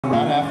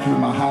Right after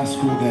my high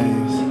school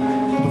days,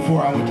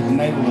 before I went to the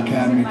Naval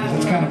Academy, because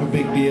it's kind of a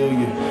big deal.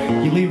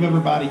 You leave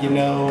everybody you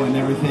know and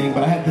everything,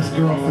 but I had this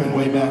girlfriend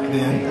way back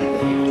then,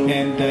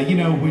 and you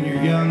know, when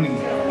you're young and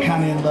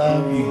kind of in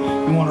love, you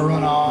want to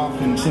run off,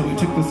 and so we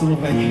took this little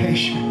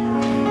vacation.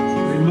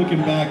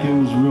 Looking back, it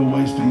was a real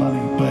waste of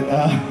money, but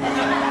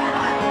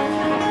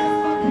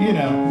you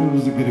know, it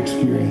was a good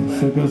experience.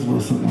 So it goes a little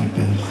something like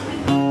this.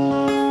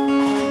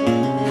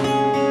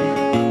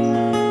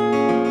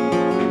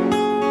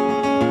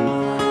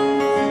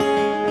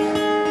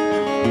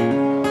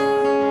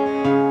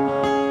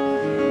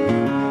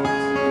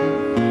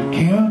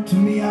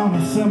 On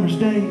a summer's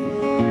day,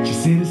 she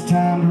said it's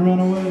time to run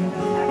away.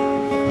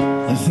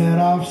 Let's head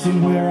off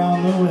somewhere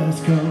on the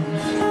West Coast.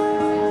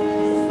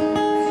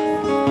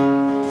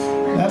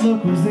 That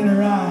look was in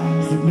her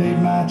eyes that made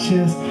my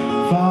chest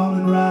fall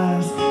and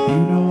rise.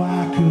 You know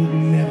I could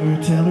never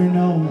tell her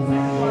no.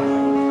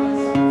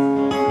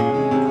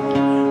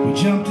 We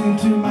jumped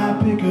into my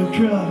pickup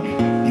truck,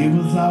 it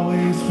was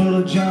always full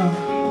of junk.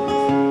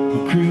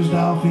 We cruised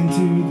off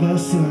into the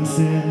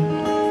sunset.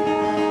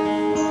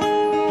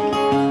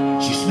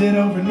 She slid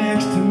over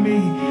next to me,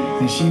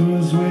 and she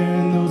was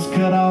wearing those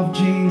cut-off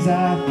jeans.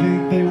 I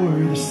think they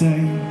were the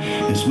same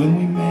as when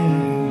we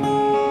met.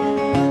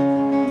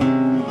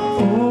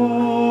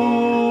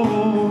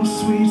 Oh,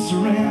 sweet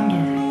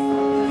surrender.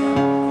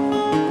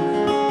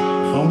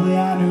 If only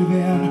I knew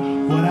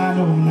then what I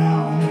know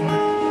now.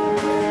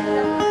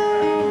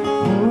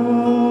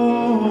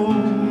 Oh,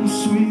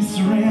 sweet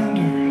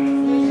surrender.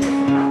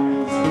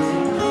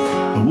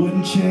 I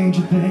wouldn't change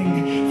a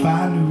thing if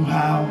I knew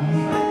how.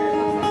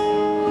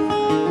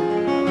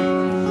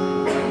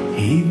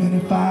 Even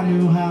if I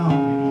knew how.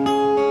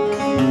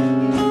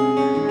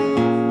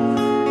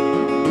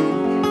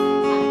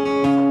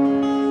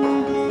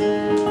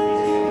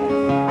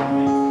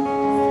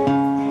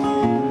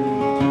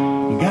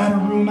 We got a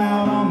room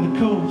out on the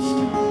coast.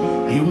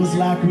 It was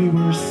like we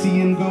were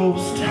seeing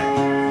ghosts,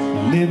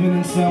 living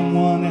in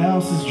someone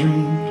else's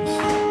dreams.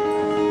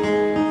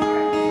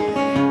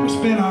 We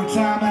spent our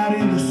time out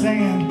in the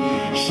sand.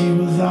 She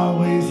was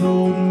always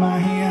holding my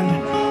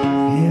hand.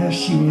 Yeah,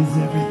 she was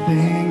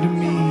everything to me.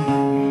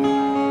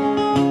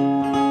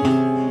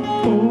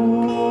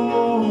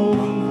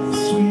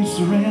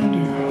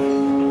 Surrender.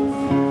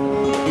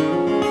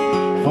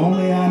 If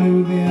only I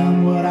knew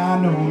then what I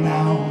know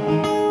now.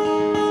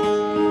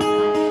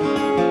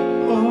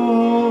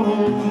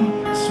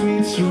 Oh,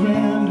 sweet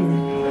surrender.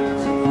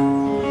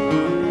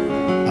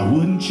 I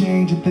wouldn't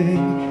change a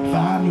thing if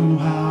I knew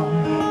how.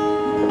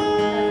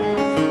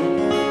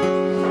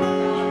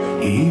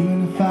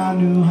 Even if I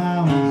knew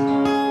how.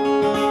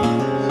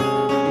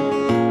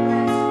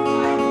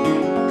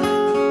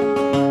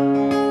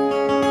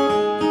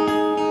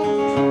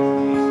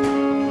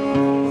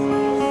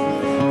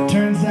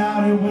 Turns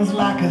out it was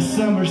like a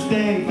summer's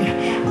day.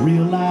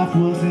 Real life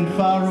wasn't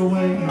far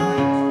away,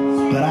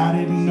 but I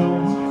didn't know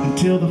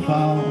until the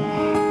fall.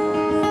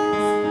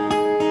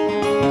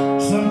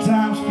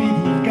 Sometimes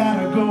people have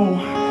gotta go,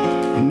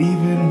 and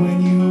even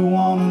when you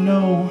wanna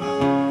know,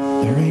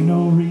 there ain't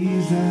no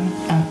reason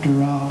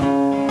after all.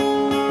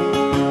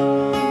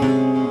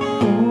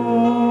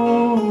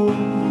 Oh,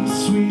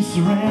 sweet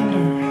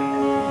surrender.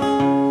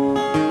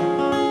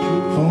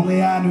 If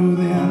only I knew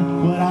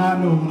then what I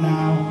know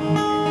now.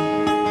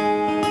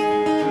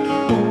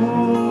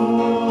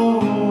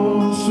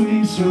 Oh,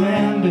 sweet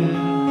surrender.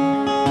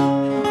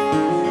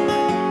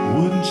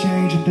 Wouldn't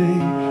change a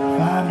thing if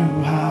I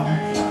knew how.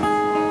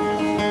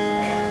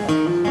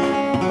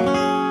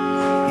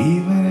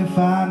 Even if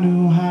I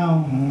knew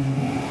how.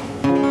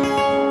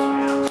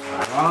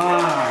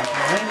 Wow,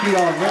 thank you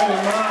all very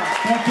much.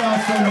 Thank y'all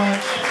so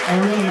much. I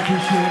really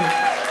appreciate it.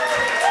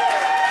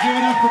 Give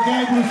it up for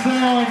Jarrod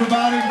LoStracco,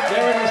 everybody.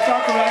 Jarrod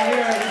LoStracco right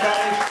here,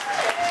 everybody.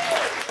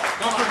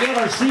 Don't forget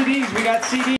our CDs. We got CDs.